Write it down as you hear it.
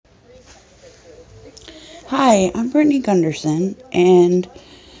Hi, I'm Brittany Gunderson, and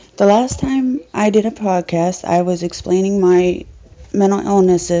the last time I did a podcast, I was explaining my mental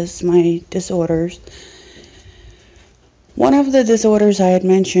illnesses, my disorders. One of the disorders I had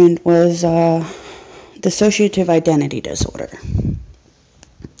mentioned was dissociative identity disorder,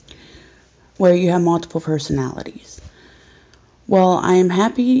 where you have multiple personalities. Well, I am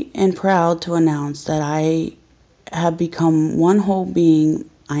happy and proud to announce that I have become one whole being.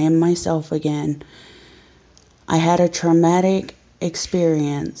 I am myself again. I had a traumatic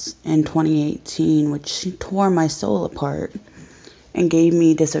experience in 2018 which tore my soul apart and gave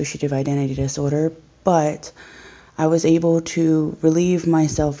me dissociative identity disorder, but I was able to relieve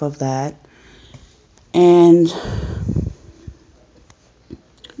myself of that, and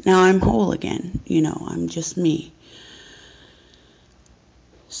now I'm whole again. I'm just me.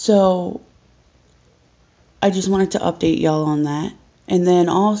 So I just wanted to update y'all on that. And then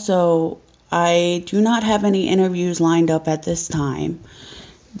also, I do not have any interviews lined up at this time,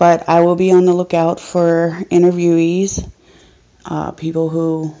 but I will be on the lookout for interviewees, people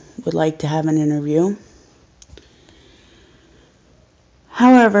who would like to have an interview.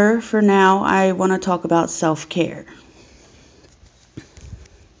 However, for now, I want to talk about self-care.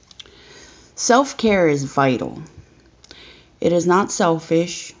 Self-care is vital. It is not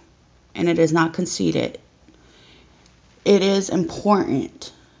selfish, and it is not conceited. It is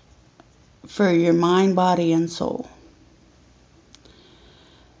important for your mind, body, and soul.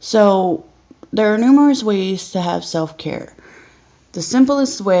 So, there are numerous ways to have self-care. The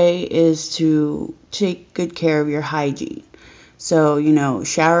simplest way is to take good care of your hygiene. So,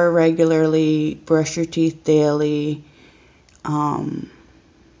 shower regularly, brush your teeth daily,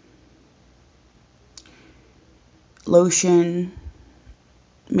 lotion,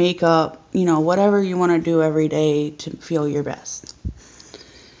 makeup, whatever you want to do every day to feel your best.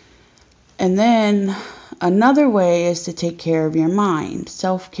 And then another way is to take care of your mind.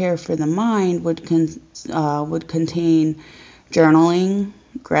 Self-care for the mind would contain journaling,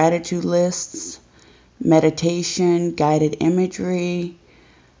 gratitude lists, meditation, guided imagery,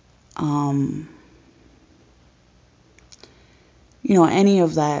 any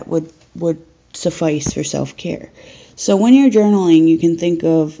of that would suffice for self-care. So when you're journaling, you can think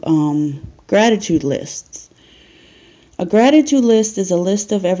of gratitude lists. A gratitude list is a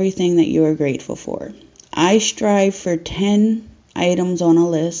list of everything that you are grateful for. I strive for 10 items on a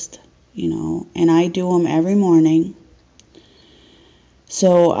list, and I do them every morning.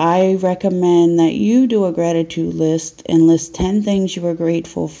 So I recommend that you do a gratitude list and list 10 things you are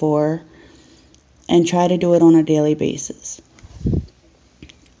grateful for and try to do it on a daily basis.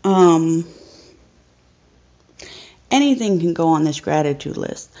 Anything can go on this gratitude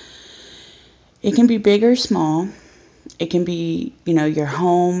list. It can be big or small. It can be, your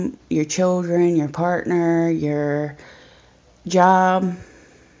home, your children, your partner, your job,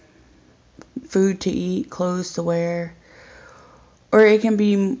 food to eat, clothes to wear. Or it can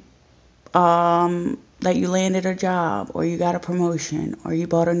be that you landed a job, or you got a promotion, or you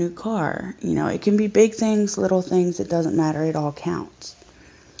bought a new car. It can be big things, little things. It doesn't matter. It all counts.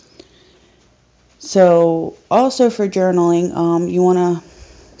 So also for journaling,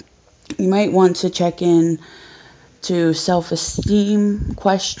 you might want to check in to self-esteem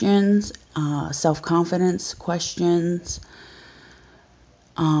questions, self-confidence questions,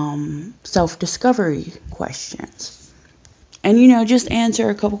 self-discovery questions. And, just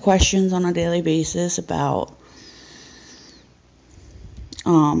answer a couple questions on a daily basis about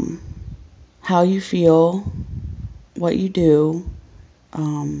how you feel, what you do,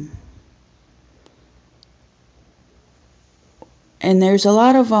 and there's a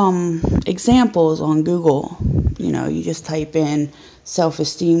lot of examples on Google. You just type in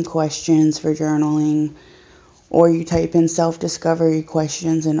self-esteem questions for journaling, or you type in self-discovery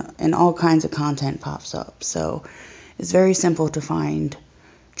questions, and all kinds of content pops up. So it's very simple to find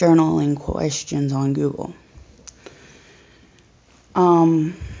journaling questions on Google.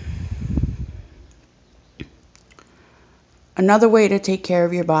 Another way to take care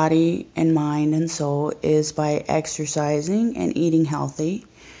of your body and mind and soul is by exercising and eating healthy.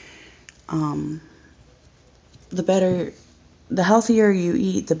 The healthier you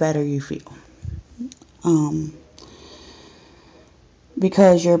eat, the better you feel.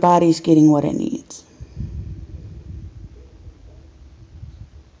 Because your body's getting what it needs.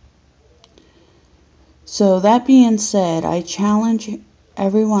 So that being said, I challenge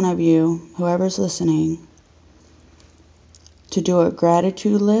every one of you, whoever's listening, to do a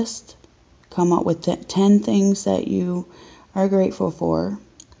gratitude list. Come up with 10 things that you are grateful for.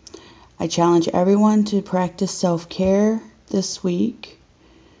 I challenge everyone to practice self-care this week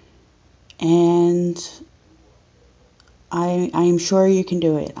and I am sure you can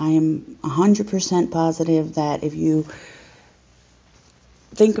do it. I am 100% positive that if you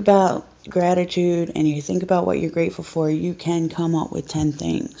think about gratitude and you think about what you're grateful for, you can come up with 10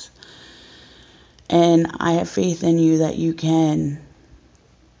 things. And I have faith in you that you can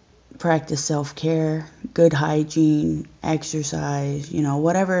practice self-care, good hygiene, exercise,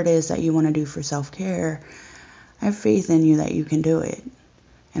 whatever it is that you want to do for self-care. I have faith in you that you can do it.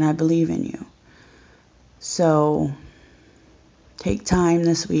 And I believe in you. So take time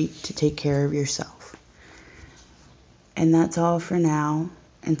this week to take care of yourself. And that's all for now.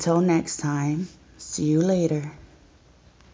 Until next time, see you later.